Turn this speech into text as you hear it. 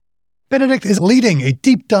Benedikt is leading a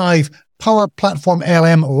deep dive Power Platform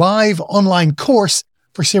ALM live online course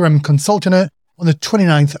for CRM Consultant on the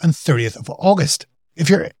 29th and 30th of August. If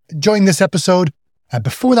you're enjoying this episode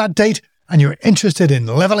before that date and you're interested in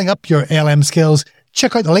leveling up your ALM skills,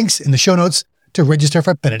 check out the links in the show notes to register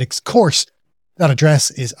for Benedikt's course. That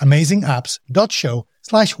address is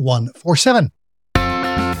amazingapps.show/147.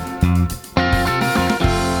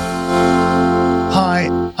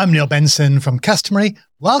 Hi, I'm Neil Benson from Customery.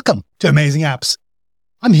 Welcome to Amazing Apps.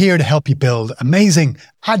 I'm here to help you build amazing,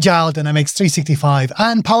 agile Dynamics 365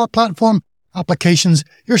 and Power Platform applications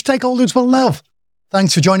your stakeholders will love.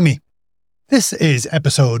 Thanks for joining me. This is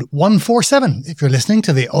episode 147. If you're listening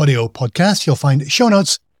to the audio podcast, you'll find show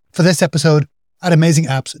notes for this episode at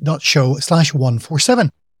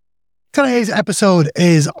amazingapps.show/147. Today's episode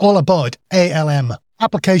is all about ALM,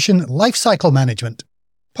 Application Lifecycle Management.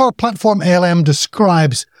 Power Platform ALM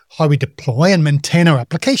describes how we deploy and maintain our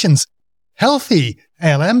applications. Healthy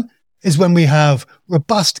ALM is when we have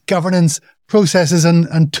robust governance, processes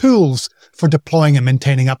and tools for deploying and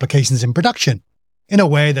maintaining applications in production in a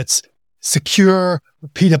way that's secure,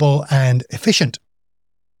 repeatable, and efficient.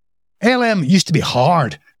 ALM used to be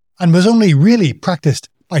hard and was only really practiced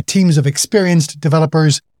by teams of experienced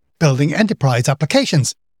developers building enterprise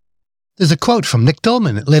applications. There's a quote from Nick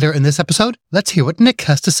Dolman later in this episode. Let's hear what Nick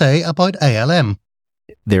has to say about ALM.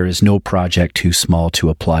 There is no project too small to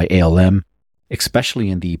apply ALM, especially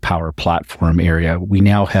in the Power Platform area. We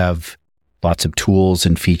now have lots of tools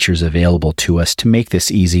and features available to us to make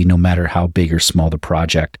this easy, no matter how big or small the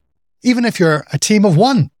project. Even if you're a team of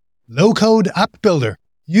one, low-code app builder,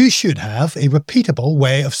 you should have a repeatable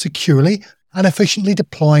way of securely and efficiently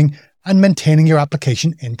deploying and maintaining your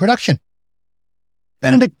application in production.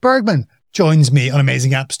 Benedikt Bergmann joins me on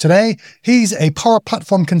Amazing Apps today. He's a Power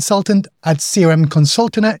Platform consultant at CRM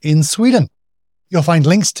Consultant in Sweden. You'll find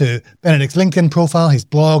links to Benedikt's LinkedIn profile, his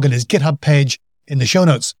blog, and his GitHub page in the show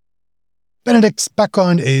notes. Benedikt's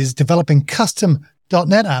background is developing custom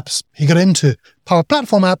 .NET apps. He got into Power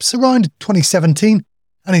Platform apps around 2017,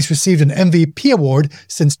 and he's received an MVP award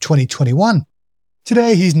since 2021.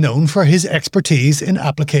 Today, he's known for his expertise in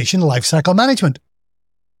application lifecycle management.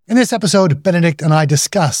 In this episode, Benedikt and I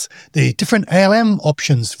discuss the different ALM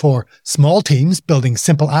options for small teams building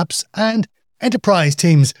simple apps and enterprise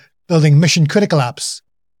teams building mission-critical apps.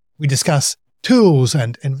 We discuss tools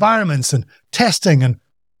and environments and testing and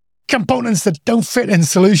components that don't fit in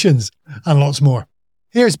solutions and lots more.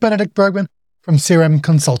 Here's Benedikt Bergmann from CRM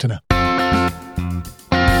Consultant.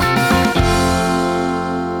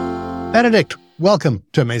 Benedikt, welcome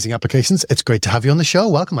to Amazing Applications. It's great to have you on the show.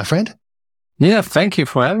 Welcome, my friend. Yeah, thank you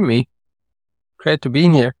for having me. Great to be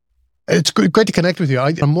in here. It's great to connect with you.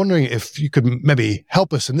 I'm wondering if you could maybe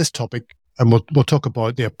help us in this topic, and we'll talk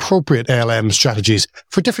about the appropriate ALM strategies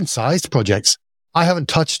for different sized projects. I haven't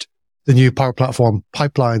touched the new Power Platform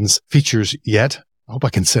pipelines features yet. I hope I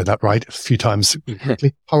can say that right a few times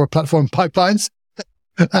quickly. Power Platform pipelines.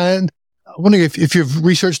 And I'm wondering if you've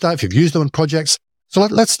researched that, if you've used them in projects. So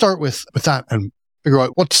let's start with that and figure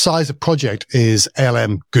out what size of project is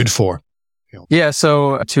ALM good for. Yeah,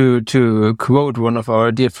 so to quote one of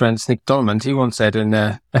our dear friends, Nick Dolman, he once said in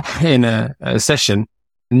a session,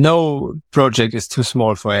 no project is too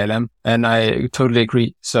small for ALM, and I totally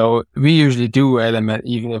agree. So we usually do ALM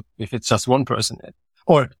even if it's just one person,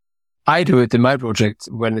 or I do it in my project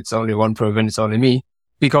when it's only one person, when it's only me.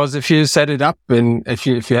 Because if you set it up and if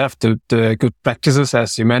you have the good practices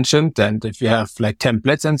as you mentioned, and if you have like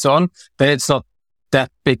templates and so on, then it's not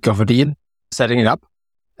that big of a deal setting it up.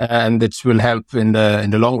 And it will help in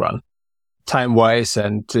the long run, time-wise,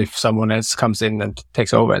 and if someone else comes in and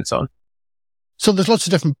takes over and so on. So there's lots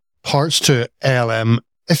of different parts to ALM.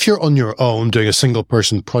 If you're on your own doing a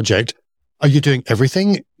single-person project, are you doing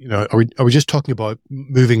everything? Are we just talking about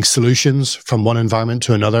moving solutions from one environment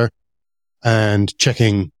to another and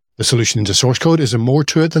checking the solution into source code? Is there more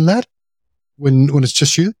to it than that when it's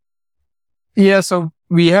just you? Yeah, so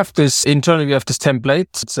we have this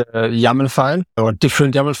template. It's a YAML file or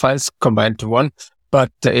different YAML files combined to one,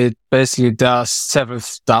 but it basically does several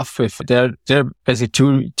stuff. There are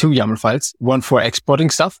basically two YAML files, one for exporting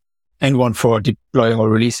stuff and one for deploying or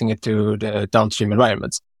releasing it to the downstream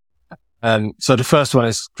environments. So the first one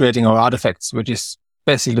is creating our artifacts, which is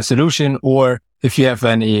basically the solution, or if you have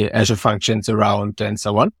any Azure functions around and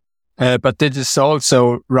so on. But this is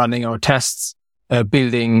also running our tests,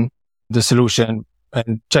 building the solution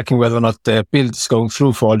and checking whether or not the build is going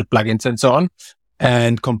through for all the plugins and so on,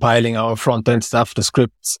 and compiling our front-end stuff, the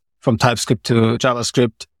scripts from TypeScript to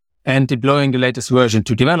JavaScript, and deploying the latest version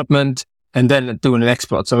to development, and then doing an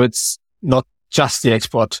export. So it's not just the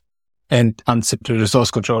export and unzip to the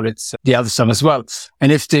source control. It's the other stuff as well.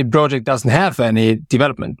 And if the project doesn't have any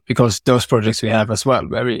development, because those projects we have as well,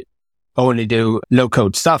 where we only do low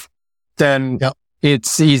code stuff, then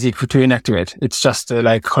it's easy to inactivate. It's just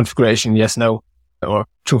like configuration, yes, no, or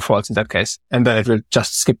true, false in that case. And then it will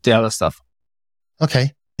just skip the other stuff.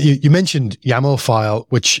 Okay. You mentioned YAML file,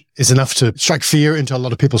 which is enough to strike fear into a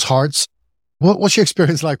lot of people's hearts. What's your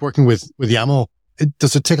experience like working with YAML?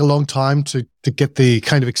 Does it take a long time to get the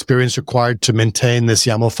kind of experience required to maintain this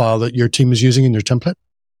YAML file that your team is using in your template?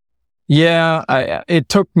 Yeah, it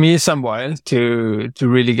took me some while to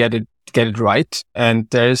really get it right. And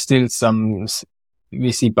there's still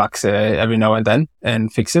we see bugs every now and then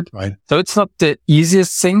and fix it. Right. So it's not the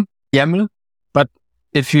easiest thing, YAML, but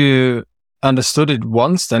if you understood it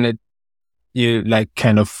once, then you like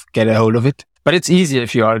kind of get a hold of it. But it's easier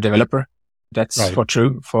if you are a developer. That's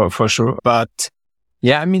for sure. But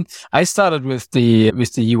yeah, I mean, I started with the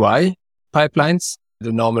UI pipelines,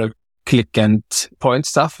 the normal click and point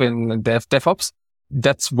stuff in DevOps.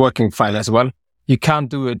 That's working fine as well. You can't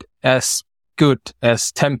do it as good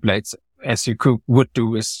as templates as you would do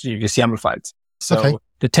with YAML files. So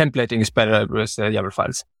the templating is better with YAML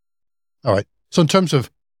files. All right. So in terms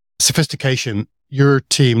of sophistication, your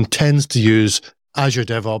team tends to use Azure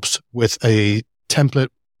DevOps with a template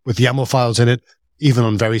with YAML files in it, even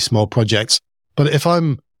on very small projects. But if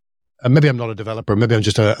maybe I'm not a developer, maybe I'm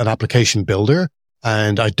just an application builder,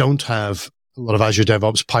 and I don't have a lot of Azure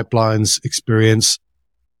DevOps pipelines experience.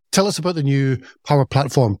 Tell us about the new Power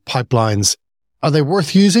Platform pipelines. Are they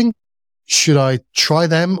worth using? Should I try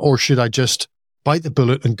them, or should I just bite the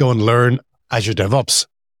bullet and go and learn Azure DevOps?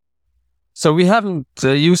 So we haven't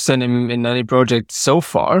used them in any project so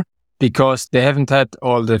far because they haven't had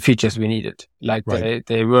all the features we needed. Like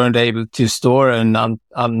they weren't able to store an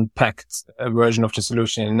unpacked version of the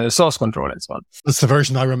solution in the source control and so on. That's the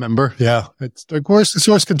version I remember. Yeah. It's like, where's the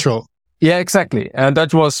source control? Yeah, exactly. And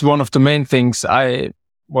that was one of the main things I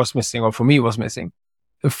was missing, or for me was missing.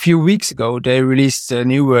 A few weeks ago, they released a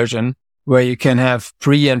new version where you can have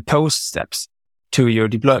pre and post steps to your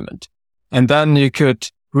deployment. And then you could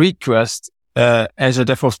request Azure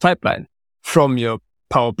DevOps pipeline from your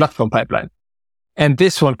Power Platform pipeline. And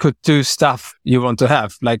this one could do stuff you want to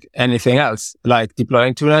have, like anything else, like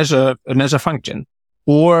deploying to an Azure function,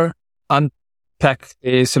 or unpack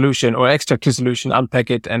a solution or extract a solution,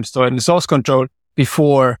 unpack it and store it in the source control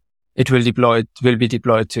before it will be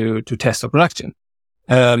deployed to test or production.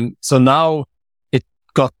 So now it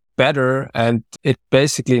got better, and it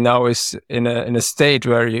basically now is in a state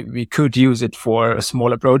where we could use it for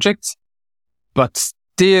smaller projects, but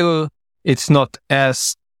still it's not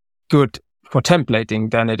as good for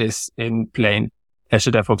templating than it is in plain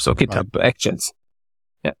Azure DevOps or GitHub Actions.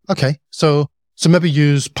 Yeah. Okay. So maybe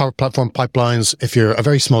use Power Platform pipelines if you're a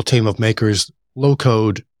very small team of makers, low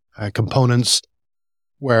code components,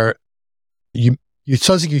 where it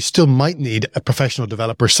sounds like you still might need a professional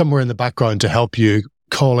developer somewhere in the background to help you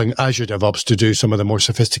calling Azure DevOps to do some of the more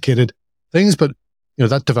sophisticated things. But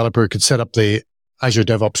that developer could set up the Azure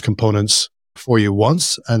DevOps components for you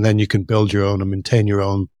once, and then you can build your own and maintain your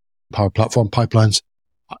own Power Platform pipelines.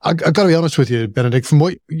 I've got to be honest with you, Benedikt, from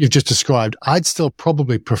what you've just described, I'd still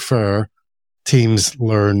probably prefer teams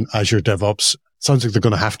learn Azure DevOps. Sounds like they're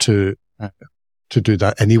going to have to do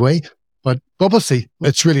that anyway. But we'll see.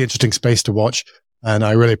 It's really interesting space to watch. And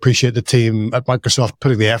I really appreciate the team at Microsoft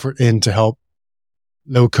putting the effort in to help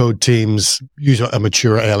low code teams use a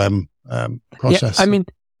mature ALM process. Yeah,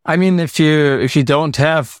 I mean, if you don't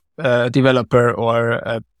have a developer or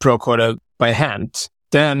a pro coder by hand,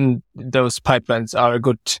 then those pipelines are a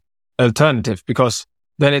good alternative, because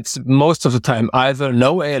then it's most of the time either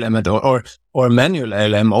no ALM at all or manual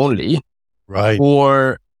ALM only. Right.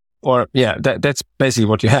 That's basically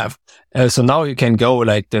what you have. So now you can go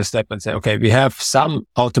like the step and say, okay, we have some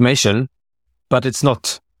automation, but it's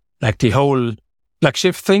not like the whole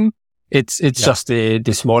flagship thing. It's just the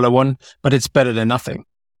smaller one, but it's better than nothing.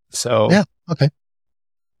 So yeah, okay.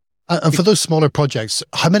 And for those smaller projects,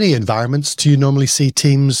 how many environments do you normally see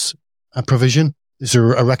teams provision? Is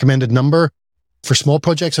there a recommended number for small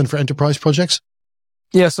projects and for enterprise projects?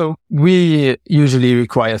 Yeah, so we usually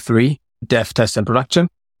require 3: dev, test, and production.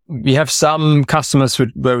 We have some customers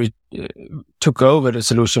where we took over the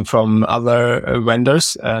solution from other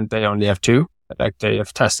vendors, and they only have 2, like they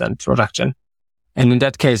have test and production. And in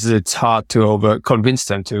that case, it's hard to convince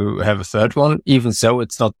them to have a 3rd one. Even so,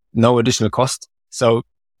 it's no additional cost. So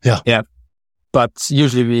yeah. But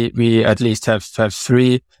usually we at least have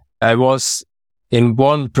 3. I was in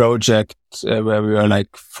one project where we were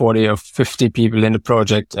like 40 or 50 people in the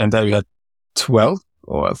project, and then we had 12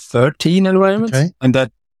 or 13 environments. Okay. And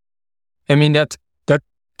that I mean, that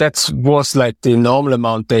was like the normal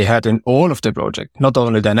amount they had in all of the project, not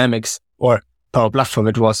only Dynamics or Power Platform.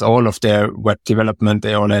 It was all of their web development.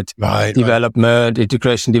 They all had development,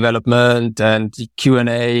 integration development, and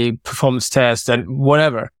Q&A, performance test, and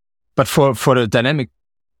whatever. But for the dynamic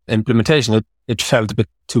implementation, it felt a bit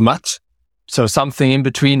too much. So something in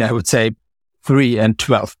between, I would say 3 and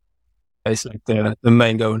 12 is like the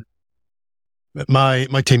main goal. My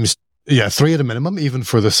team's 3 at a minimum, even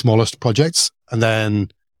for the smallest projects. And then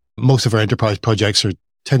most of our enterprise projects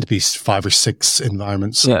tend to be 5 or 6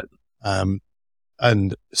 environments. Yeah.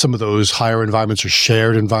 And some of those higher environments are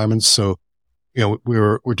shared environments. So,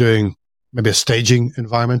 we're doing maybe a staging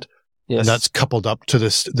environment. Yes. And that's coupled up to the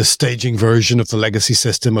staging version of the legacy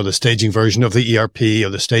system, or the staging version of the ERP, or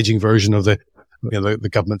the staging version of the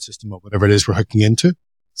government system, or whatever it is we're hooking into.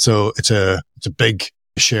 So it's a big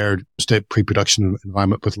shared state pre-production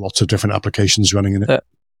environment with lots of different applications running in it.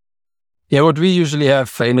 What we usually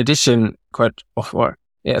have in addition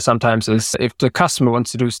sometimes is if the customer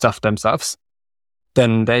wants to do stuff themselves,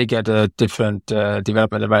 then they get a different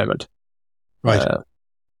development environment. Right.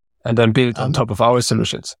 And then build on top of our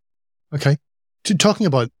solutions. Okay. Talking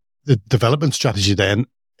about the development strategy then,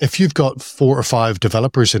 if you've got 4 or 5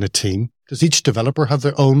 developers in a team, does each developer have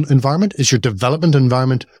their own environment? Is your development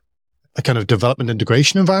environment a kind of development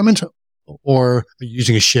integration environment, or are you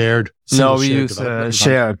using a shared? No, we use a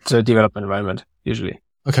shared development environment usually.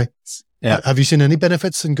 Okay. Yeah. Have you seen any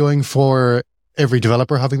benefits in going for every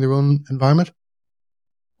developer having their own environment?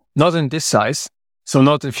 Not in this size. So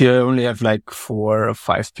not if you only have like 4 or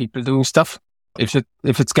 5 people doing stuff. If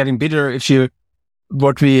it's getting bigger,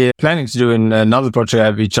 what we're planning to do in another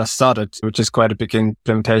project we just started, which is quite a big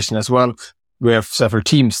implementation as well, we have several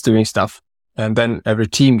teams doing stuff, and then every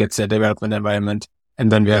team gets a development environment, and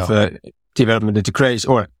then we have a development integration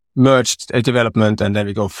or merged development, and then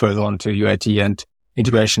we go further on to UAT and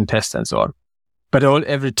integration test and so on. But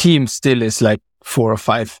every team still is like 4 or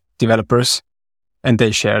 5 developers, and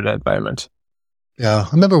they share the environment. Yeah, I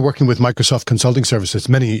remember working with Microsoft Consulting Services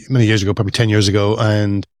many, many years ago, probably 10 years ago,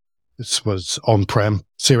 and this was on-prem,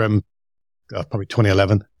 CRM, probably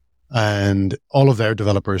 2011, and all of their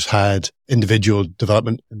developers had individual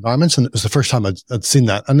development environments, and it was the first time I'd seen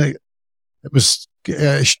that, and it was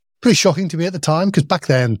pretty shocking to me at the time, because back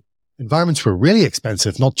then, environments were really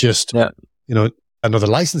expensive, not just, another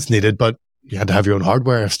license needed, but you had to have your own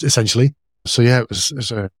hardware, essentially. So it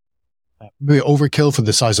was a maybe overkill for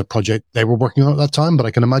the size of project they were working on at that time, but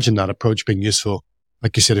I can imagine that approach being useful,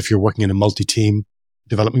 like you said, if you're working in a multi-team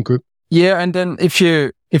development group. Yeah, and then if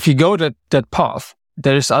you go that path,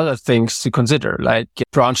 there's other things to consider, like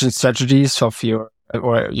branching strategies of your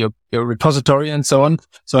repository and so on.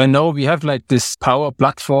 So I know we have like this Power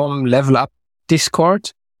Platform Level Up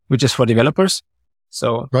Discord, which is for developers.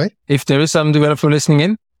 So if there is some developer listening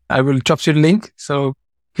in, I will drop you the link. So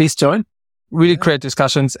please join. Really great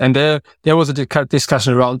discussions. And there was a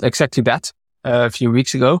discussion around exactly that a few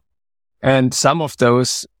weeks ago. And some of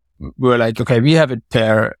those were like, okay, we have it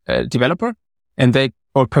per developer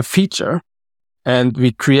or per feature. And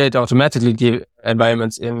we create automatically the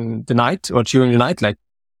environments in the night or during the night, like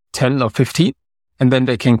 10 or 15. And then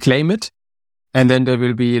they can claim it. And then they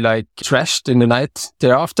will be like trashed in the night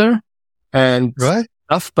thereafter and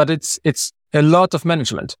stuff. But it's a lot of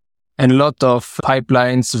management. And a lot of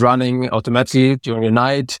pipelines running automatically during the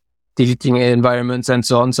night, deleting environments and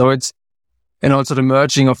so on. And also the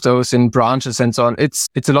merging of those in branches and so on. It's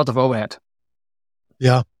a lot of overhead.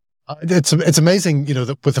 Yeah. It's amazing,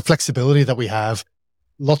 with the flexibility that we have,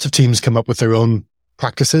 lots of teams come up with their own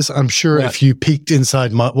practices. I'm sure if you peeked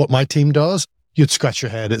inside what my team does, you'd scratch your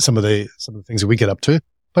head at some of the things that we get up to.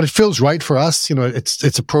 But it feels right for us.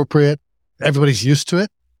 It's appropriate. Everybody's used to it.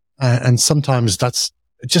 And sometimes that's,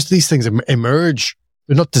 just these things emerge.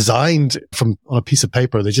 They're not designed on a piece of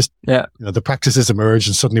paper. They just, the practices emerge,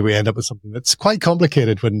 and suddenly we end up with something that's quite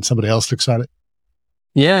complicated when somebody else looks at it.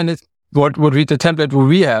 Yeah. And the template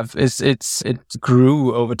we have is it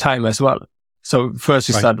grew over time as well. So first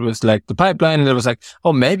we started with like the pipeline, and it was like,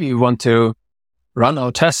 oh, maybe we want to run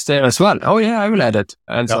our tests there as well. Oh yeah, I will add it,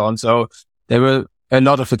 and so on. So there were a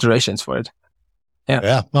lot of iterations for it.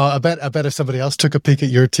 Yeah. Well, I bet if somebody else took a peek at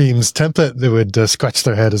your team's template, they would scratch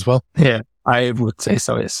their head as well. Yeah, I would say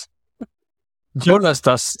so, yes. Jonas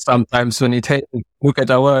does sometimes when he look at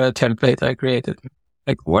our template I created.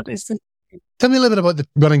 Like, what is it? Tell me a little bit about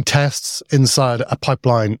running tests inside a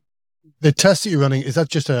pipeline. The tests that you're running, is that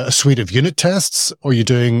just a suite of unit tests, or are you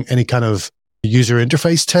doing any kind of user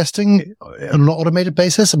interface testing on an automated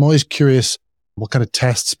basis? I'm always curious what kind of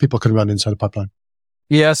tests people can run inside a pipeline.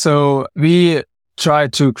 Yeah, so we try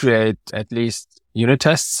to create at least unit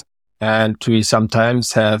tests, And we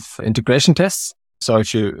sometimes have integration tests. So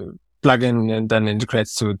if you plug in and then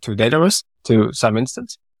integrates to Dataverse, to some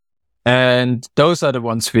instance. And those are the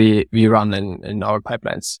ones we run in our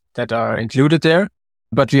pipelines that are included there.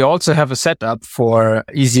 But we also have a setup for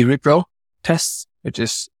easy repro tests, which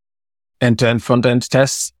is end-to-end front-end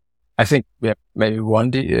tests. I think we have maybe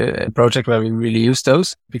one project where we really use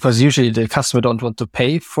those because usually the customer don't want to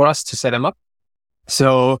pay for us to set them up.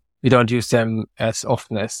 So we don't use them as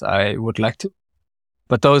often as I would like to.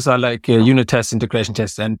 But those are like unit tests, integration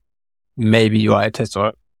tests, and maybe UI tests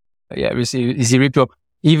or we see easy repro.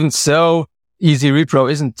 Even so, easy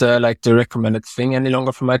repro isn't like the recommended thing any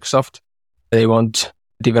longer from Microsoft. They won't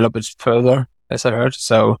develop it further, as I heard.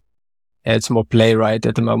 So it's more Playwright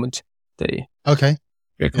at the moment. Okay.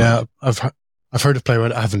 Yeah, I've heard of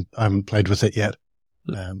Playwright. I haven't played with it yet.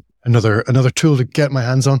 Another tool to get my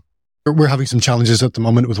hands on. We're having some challenges at the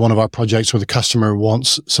moment with one of our projects where the customer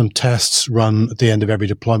wants some tests run at the end of every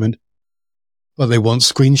deployment, but they want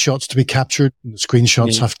screenshots to be captured. And the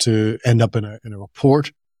screenshots have to end up in a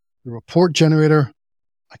report. The report generator,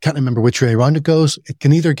 I can't remember which way around it goes. It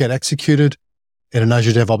can either get executed in an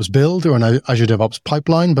Azure DevOps build or an Azure DevOps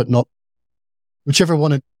pipeline, but not whichever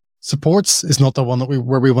one it supports is not the one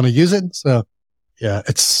where we want to use it. So yeah,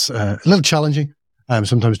 it's a little challenging.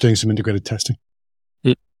 Sometimes doing some integrated testing.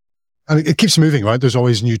 Yeah. And it keeps moving, right? There's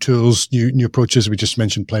always new tools, new approaches. We just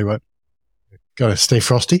mentioned Playwright. Got to stay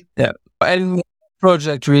frosty. Yeah. And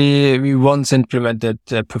project, we once implemented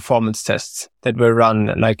performance tests that were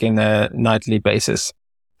run like in a nightly basis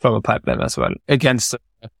from a pipeline as well against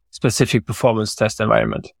a specific performance test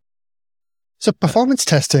environment. So performance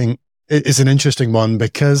testing is an interesting one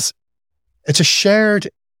because it's a shared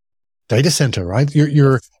data center, right?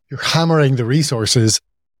 You're hammering the resources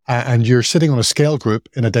and you're sitting on a scale group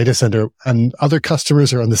in a data center and other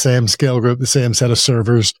customers are on the same scale group, the same set of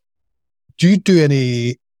servers. Do you do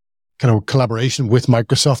any kind of collaboration with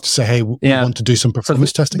Microsoft to say, hey, we want to do some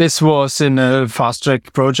performance testing? This was in a fast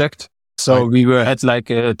track project. So we had like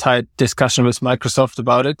a tight discussion with Microsoft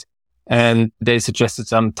about it. And they suggested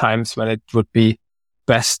some times when it would be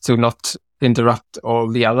best to not interrupt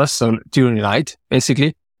all the others. So during the night,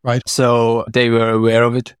 basically. Right. So they were aware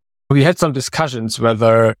of it. We had some discussions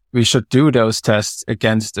whether we should do those tests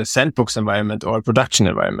against a sandbox environment or a production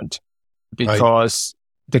environment because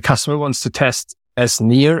the customer wants to test as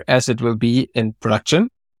near as it will be in production.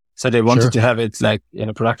 So they wanted to have it like in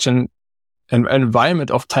a production an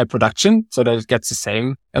environment of type production so that it gets the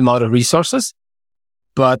same amount of resources.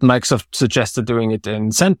 But Microsoft suggested doing it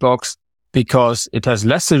in sandbox because it has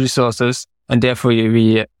less resources and therefore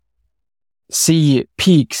we see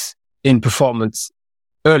peaks in performance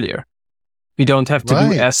earlier. We don't have to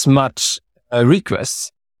do as much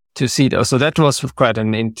requests to see those. So that was quite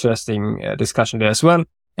an interesting discussion there as well.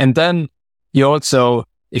 And then you also,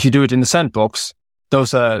 if you do it in the sandbox,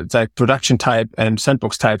 those are like production type and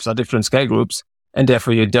sandbox types are different scale groups. And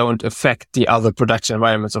therefore you don't affect the other production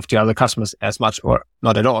environments of the other customers as much or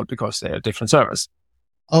not at all because they are different servers.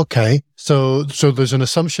 Okay. So there's an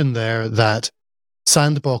assumption there that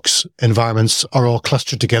sandbox environments are all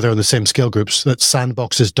clustered together in the same scale groups, that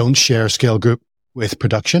sandboxes don't share scale group with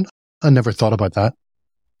production. I never thought about that.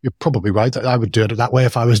 You're probably right. I would do it that way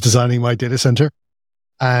if I was designing my data center.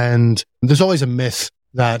 And there's always a myth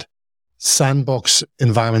that sandbox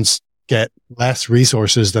environments get less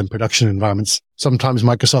resources than production environments. Sometimes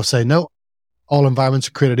Microsoft say, no, all environments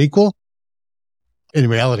are created equal. In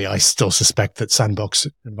reality, I still suspect that sandbox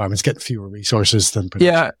environments get fewer resources than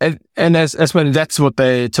production. Yeah, and as well, that's what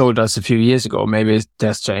they told us a few years ago. Maybe it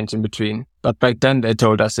has changed in between. But back then, they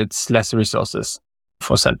told us it's less resources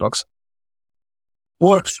for sandbox.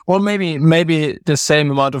 Or maybe the same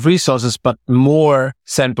amount of resources, but more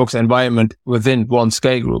sandbox environment within one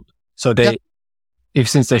scale group. So they,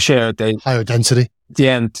 since they share, they higher density. The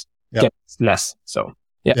end gets less. So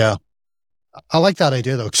yeah. I like that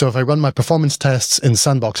idea though. So if I run my performance tests in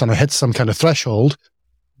Sandbox and I hit some kind of threshold,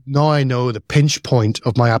 now I know the pinch point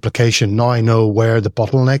of my application. Now I know where the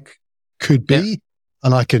bottleneck could be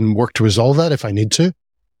and I can work to resolve that if I need to,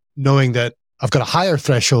 knowing that I've got a higher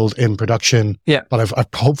threshold in production, but I've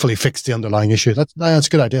hopefully fixed the underlying issue. That's a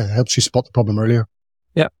good idea. It helps you spot the problem earlier.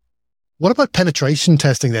 Yeah. What about penetration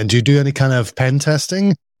testing then? Do you do any kind of pen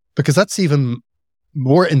testing? Because that's even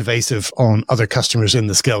more invasive on other customers in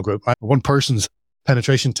the scale group. One person's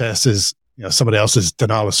penetration test is somebody else's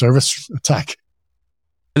denial of service attack.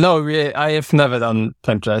 No, I have never done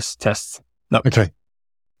pen tests. No. Okay.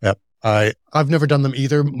 Yep. I've never done them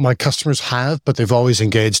either. My customers have, but they've always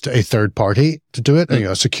engaged a third party to do it.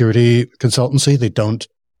 A security consultancy. They don't.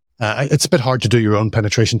 It's a bit hard to do your own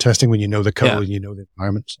penetration testing when you know the code and you know the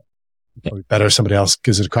environment. Probably better if somebody else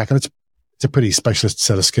gives it a crack. And it's a pretty specialist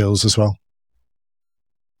set of skills as well.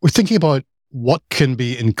 We're thinking about what can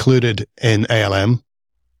be included in ALM.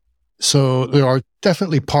 So there are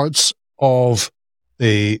definitely parts of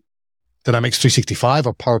the Dynamics 365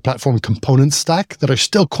 or Power Platform component stack that are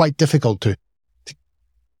still quite difficult to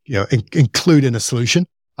include in a solution.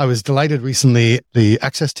 I was delighted recently the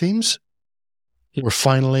access teams were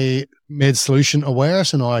finally made solution aware,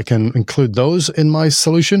 so now I can include those in my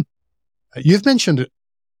solution. You've mentioned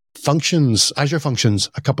functions, Azure functions,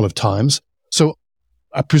 a couple of times. So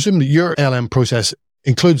I presume that your ALM process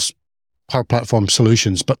includes Power Platform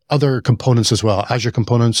solutions, but other components as well, Azure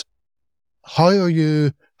components. How are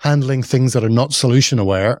you handling things that are not solution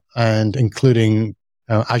aware and including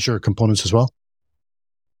Azure components as well?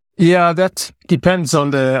 Yeah, that depends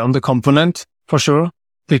on the component for sure.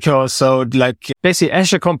 Because basically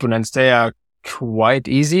Azure components, they are quite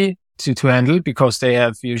easy to handle because they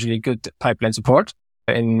have usually good pipeline support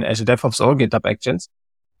in Azure DevOps or GitHub Actions.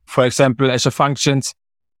 For example, Azure Functions,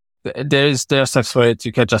 there are steps for it.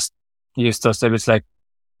 You can just use those. There is like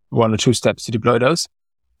 1 or 2 steps to deploy those.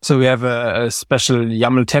 So we have a special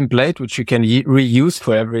YAML template, which you can reuse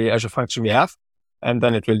for every Azure function we have. And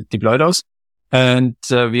then it will deploy those. And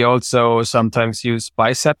we also sometimes use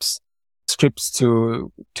biceps scripts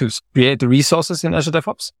to create the resources in Azure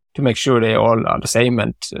DevOps to make sure they all are the same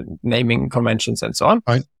and naming conventions and so on.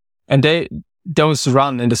 Right. And those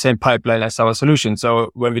run in the same pipeline as our solution.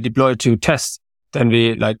 So when we deploy to tests, then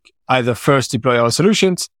we either first deploy our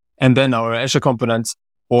solutions and then our Azure components,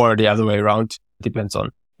 or the other way around. Depends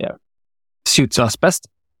on, suits us best.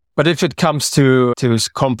 But if it comes to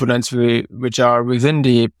components which are within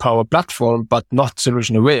the Power Platform, but not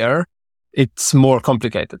solution aware, it's more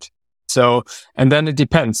complicated. So, and then it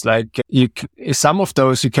depends, some of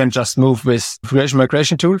those you can just move with configuration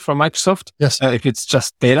migration tool from Microsoft. Yes. If it's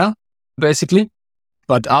just data, basically.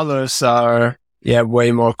 But others are,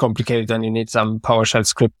 way more complicated and you need some PowerShell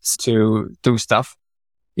scripts to do stuff.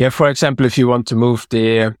 For example, if you want to move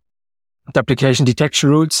the application detection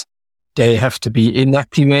rules, they have to be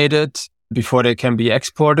inactivated before they can be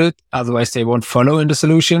exported. Otherwise, they won't follow in the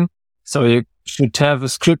solution. So you should have a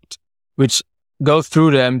script which goes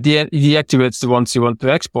through them, deactivates the ones you want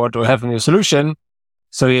to export or have in your solution,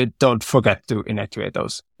 so you don't forget to inactivate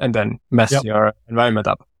those and then mess your environment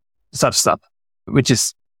up. Such stuff, which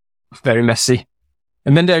is very messy.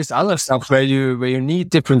 And then there's other stuff where you need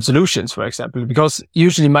different solutions, for example, because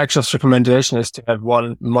usually Microsoft's recommendation is to have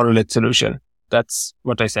one monolith solution. That's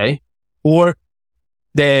what they say. Or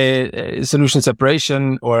the solution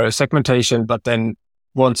separation or segmentation, but then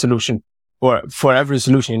one solution, or for every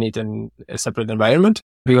solution you need a separate environment,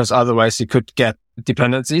 because otherwise you could get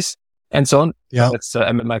dependencies and so on. Yeah. That's a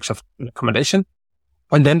Microsoft recommendation.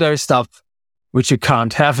 And then there is stuff which you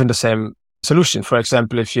can't have in the same solution. For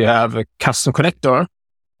example, if you have a custom connector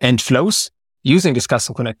and flows using this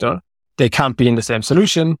custom connector, they can't be in the same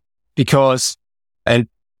solution because, and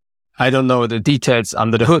I don't know the details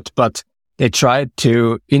under the hood, but they tried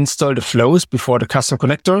to install the flows before the custom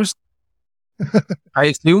connectors. I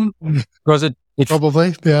assume because it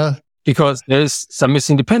probably, yeah, because there's some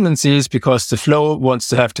missing dependencies because the flow wants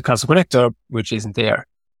to have the custom connector, which isn't there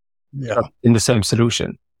in the same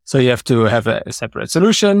solution. So you have to have a separate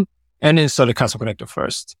solution and install the custom connector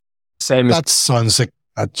first. Sounds like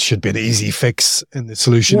that should be an easy fix in the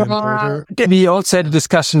solution importer. We also had a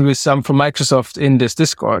discussion with some from Microsoft in this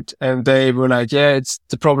Discord, and they were like,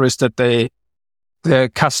 the problem is that the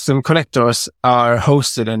custom connectors are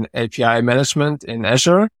hosted in API management in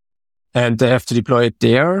Azure, and they have to deploy it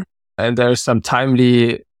there. And there's some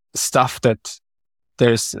timely stuff that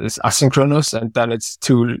is asynchronous, and then it's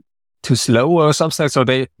too slow or something. So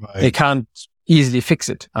they can't easily fix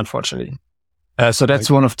it, unfortunately. So that's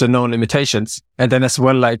one of the known limitations. And then as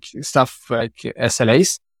well, stuff like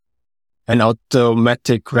SLAs and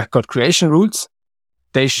automatic record creation rules,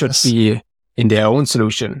 they should be in their own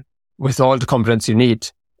solution with all the components you need.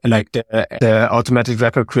 Like the automatic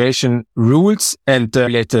record creation rules and the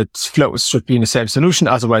related flows should be in the same solution.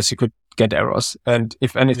 Otherwise, you could get errors. And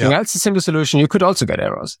if anything else is in the solution, you could also get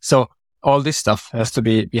errors. So all this stuff has to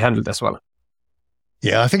be handled as well.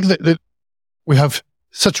 Yeah, I think that we have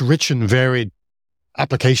such rich and varied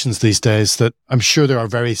applications these days that I'm sure there are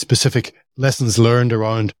very specific lessons learned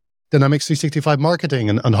around Dynamics 365 marketing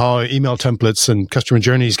and how email templates and customer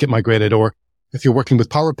journeys get migrated. Or if you're working with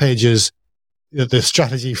Power Pages, the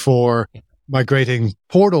strategy for migrating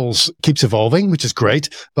portals keeps evolving, which is great.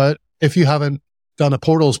 But if you haven't done a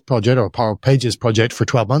portals project or a Power Pages project for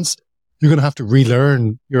 12 months, you're going to have to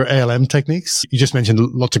relearn your ALM techniques. You just mentioned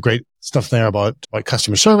lots of great stuff there about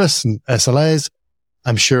customer service and SLAs.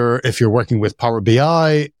 I'm sure if you're working with Power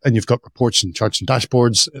BI and you've got reports and charts and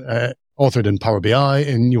dashboards authored in Power BI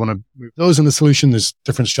and you want to move those in the solution, there's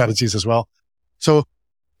different strategies as well. So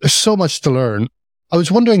there's so much to learn. I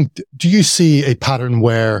was wondering, do you see a pattern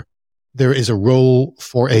where there is a role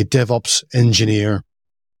for a DevOps engineer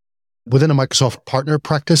within a Microsoft partner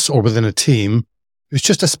practice or within a team who's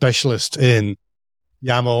just a specialist in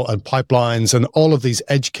YAML and pipelines and all of these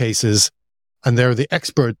edge cases, and they're the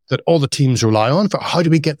expert that all the teams rely on for how do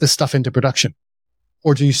we get this stuff into production?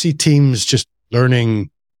 Or do you see teams just learning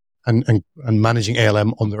and managing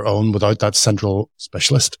ALM on their own without that central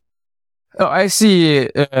specialist? Oh, I see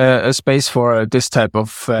a space for this type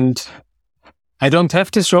of, and I don't have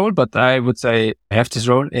this role, but I would say I have this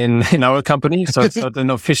role in our company. So it's not an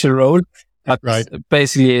official role, but right.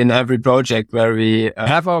 Basically in every project where we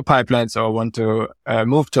have our pipelines or want to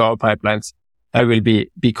move to our pipelines, I will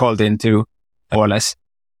be called into more or less.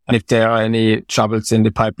 And if there are any troubles in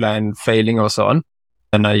the pipeline failing or so on,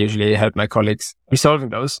 then I usually help my colleagues resolving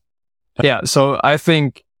those. Yeah. So I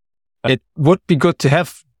think it would be good to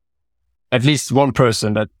have at least one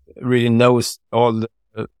person that really knows all the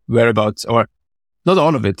whereabouts, or not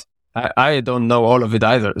all of it. I don't know all of it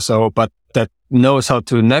either. So, but that knows how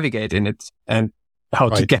to navigate in it and how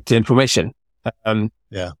to get the information.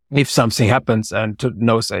 If something happens, and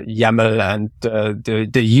knows YAML and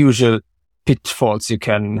the usual pitfalls you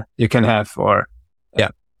can have, or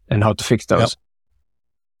and how to fix those. Yep.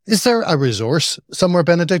 Is there a resource somewhere,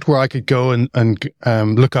 Benedikt, where I could go and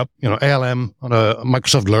look up, ALM on a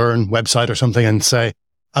Microsoft Learn website or something and say,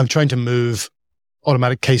 I'm trying to move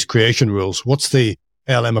automatic case creation rules. What's the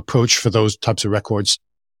ALM approach for those types of records?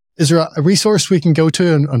 Is there a resource we can go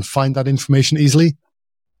to and find that information easily?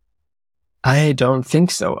 I don't think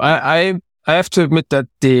so. I have to admit that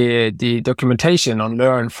the documentation on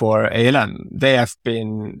Learn for ALM, they have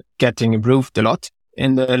been getting improved a lot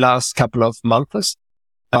in the last couple of months.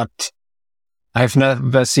 But I've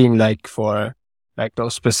never seen for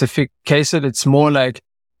those specific cases. It's more like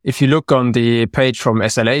if you look on the page from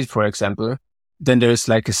SLA, for example, then there's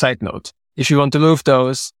a side note. If you want to move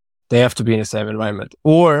those, they have to be in the same environment.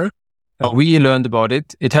 Or we learned about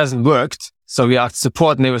it. It hasn't worked. So we asked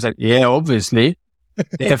support and they was like, yeah, obviously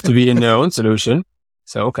they have to be in their own solution.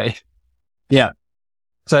 So, okay. Yeah.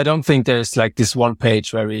 So I don't think there's this one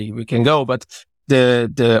page where we can go, but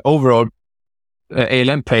the overall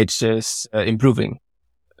ALM page is improving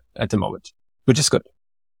at the moment, which is good.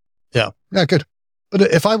 Yeah, good. But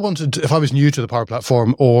if I was new to the Power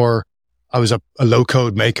Platform, or I was a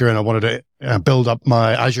low-code maker and I wanted to build up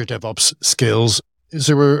my Azure DevOps skills, is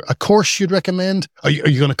there a course you'd recommend? Are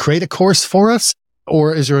you going to create a course for us?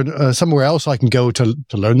 Or is there somewhere else I can go to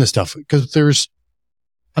learn this stuff? Because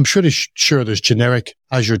I'm sure there's generic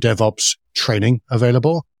Azure DevOps training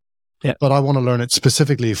available. Yeah. But I want to learn it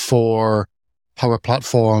specifically for Power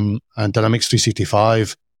Platform and Dynamics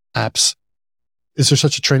 365 apps. Is there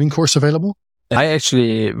such a training course available? I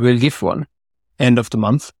actually will give one end of the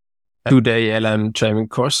month, a 2-day ALM training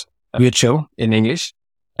course, virtual in English.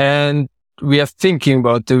 And we are thinking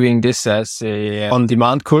about doing this as a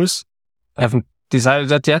on-demand course. I haven't decided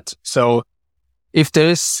that yet. So if there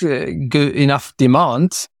is good enough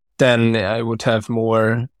demand, then I would have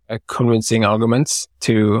more convincing arguments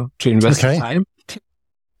to invest time.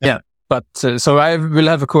 Yeah. But so I will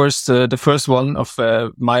have a course, the first one of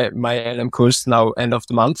my ALM course now end of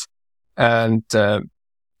the month, and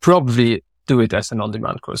probably do it as an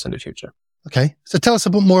on-demand course in the future. Okay. So tell us a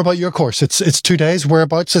bit more about your course. It's 2 days.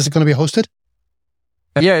 Whereabouts is it going to be hosted?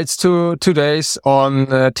 Yeah, it's two days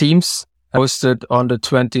on Teams, hosted on the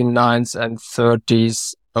 29th and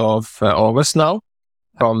 30th of August now,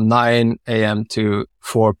 from 9 a.m. to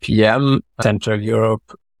 4 p.m. Central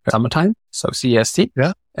Europe summertime, so CEST.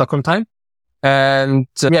 Yeah. Stockholm time. And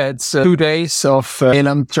it's 2 days of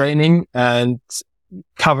ALM training and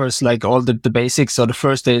covers all the basics. So the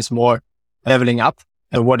first day is more leveling up.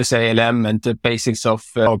 What is ALM and the basics of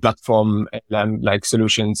our platform, ALM,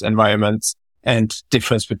 solutions, environments, and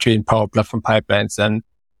difference between Power Platform pipelines and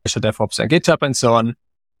Azure DevOps and GitHub and so on.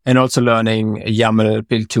 And also learning YAML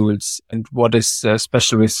build tools and what is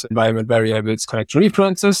special with environment variables, connection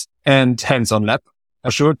references, and hands-on lab,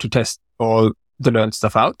 Azure, to test all the learned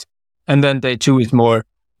stuff out. And then day 2 is more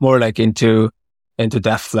into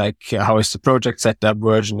depth, how is the project set up,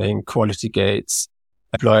 versioning, quality gates,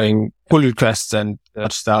 deploying pull requests and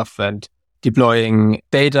that stuff, and deploying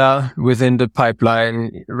data within the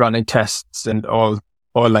pipeline, running tests, and all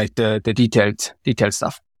the detailed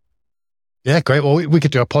stuff. Yeah, great. Well, we could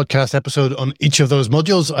do a podcast episode on each of those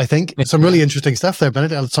modules, I think. Some really interesting stuff there,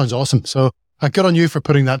 Benedikt. It sounds awesome. So good on you for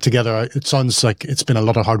putting that together. It sounds like it's been a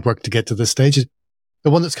lot of hard work to get to this stage. The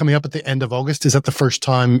one that's coming up at the end of August, is that the first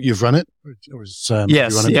time you've run it?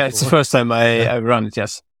 Yes, it's the first time I run it,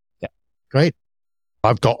 yes. Yeah. Great.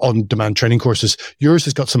 I've got on-demand training courses. Yours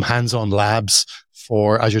has got some hands-on labs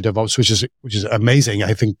for Azure DevOps, which is amazing.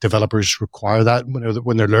 I think developers require that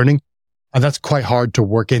when they're learning. And that's quite hard to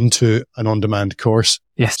work into an on-demand course.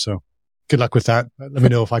 Yes. So good luck with that. Let me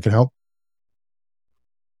know if I can help.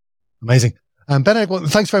 Amazing. Benedikt, well,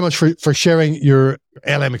 thanks very much for sharing your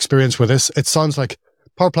ALM experience with us. It sounds like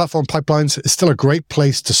Power Platform Pipelines is still a great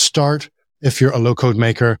place to start if you're a low-code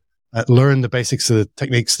maker. Learn the basics of the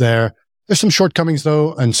techniques there. There's some shortcomings,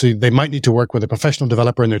 though, and so they might need to work with a professional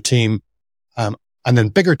developer in their team. And then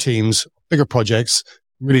bigger teams, bigger projects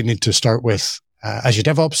really need to start with Azure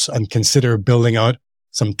DevOps and consider building out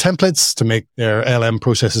some templates to make their ALM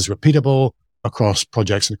processes repeatable across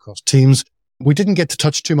projects and across teams. We didn't get to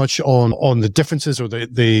touch too much on the differences or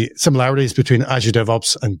the similarities between Azure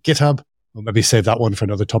DevOps and GitHub. We'll maybe save that one for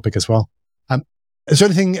another topic as well. Is there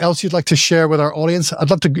anything else you'd like to share with our audience?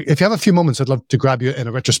 I'd love to, if you have a few moments, I'd love to grab you in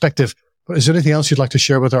a retrospective. But is there anything else you'd like to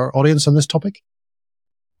share with our audience on this topic?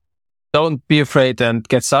 Don't be afraid and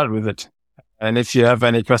get started with it. And if you have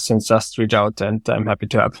any questions, just reach out and I'm happy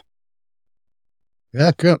to help.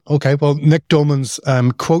 Yeah, good. Okay. Well, Nick Dolman's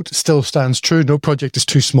quote still stands true. No project is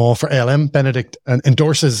too small for ALM. Benedikt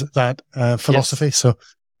endorses that philosophy. Yes. So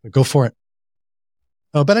go for it.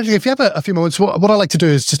 Benedikt, if you have a few moments, what I like to do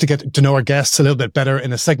is just to get to know our guests a little bit better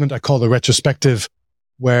in a segment I call the retrospective,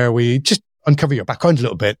 where we just uncover your background a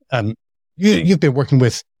little bit. You've been working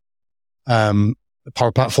with the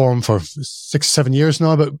Power Platform for 6-7 years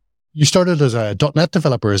now, but you started as a .NET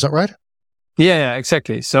developer, is that right? Yeah,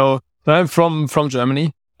 exactly. So I'm from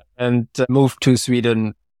Germany and moved to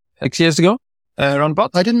Sweden 6 years ago, around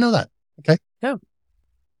about. I didn't know that. Okay. Yeah.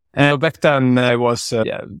 Back then I was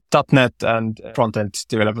 .NET and front-end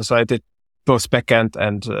developer. So I did both back-end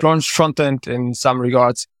and front-end in some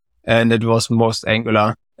regards. And it was most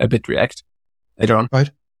Angular, a bit React later on.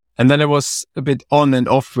 Right. And then I was a bit on and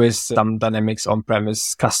off with some Dynamics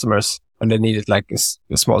on-premise customers when they needed like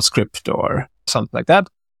a small script or something like that.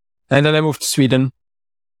 And then I moved to Sweden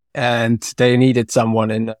and they needed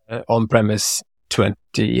someone in on-premise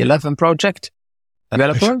 2011 project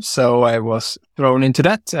developer. So I was thrown into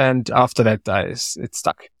that. And after that, it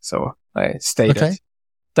stuck. So I stayed at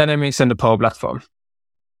Dynamics and the Power Platform.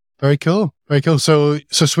 Very cool. Very cool. So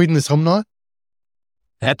Sweden is home now?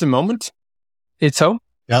 At the moment, it's home.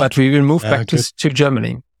 Yeah. But we will move back to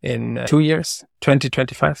Germany in 2 years,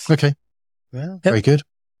 2025. Okay. Yeah, very good.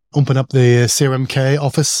 Open up the CRMK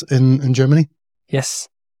office in Germany. Yes.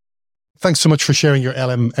 Thanks so much for sharing your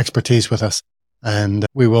LM expertise with us. And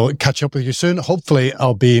we will catch up with you soon. Hopefully,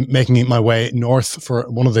 I'll be making my way north for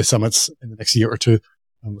one of the summits in the next year or two.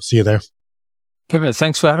 And we'll see you there. Perfect.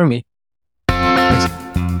 Thanks for having me. Thanks.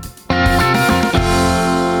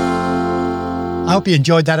 I hope you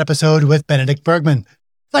enjoyed that episode with Benedikt Bergmann.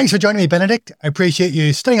 Thanks for joining me, Benedikt. I appreciate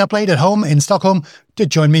you staying up late at home in Stockholm to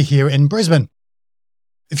join me here in Brisbane.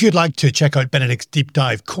 If you'd like to check out Benedikt's deep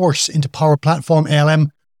dive course into Power Platform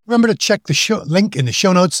ALM, remember to check the link in the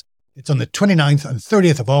show notes. It's on the 29th and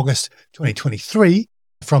 30th of August, 2023,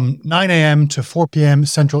 from 9 a.m. to 4 p.m.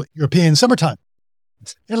 Central European Summertime.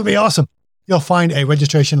 It'll be awesome. You'll find a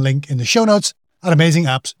registration link in the show notes at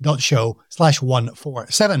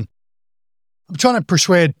amazingapps.show/147. I'm trying to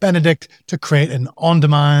persuade Benedikt to create an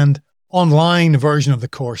on-demand, online version of the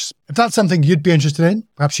course. If that's something you'd be interested in,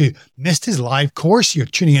 perhaps you missed his live course, you're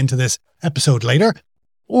tuning into this episode later,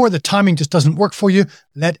 or the timing just doesn't work for you,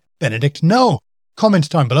 let Benedikt know. Comment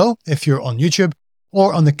down below if you're on YouTube,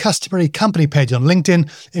 or on the customary company page on LinkedIn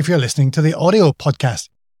if you're listening to the audio podcast.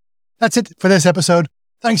 That's it for this episode.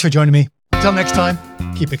 Thanks for joining me. Until next time,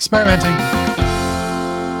 keep experimenting,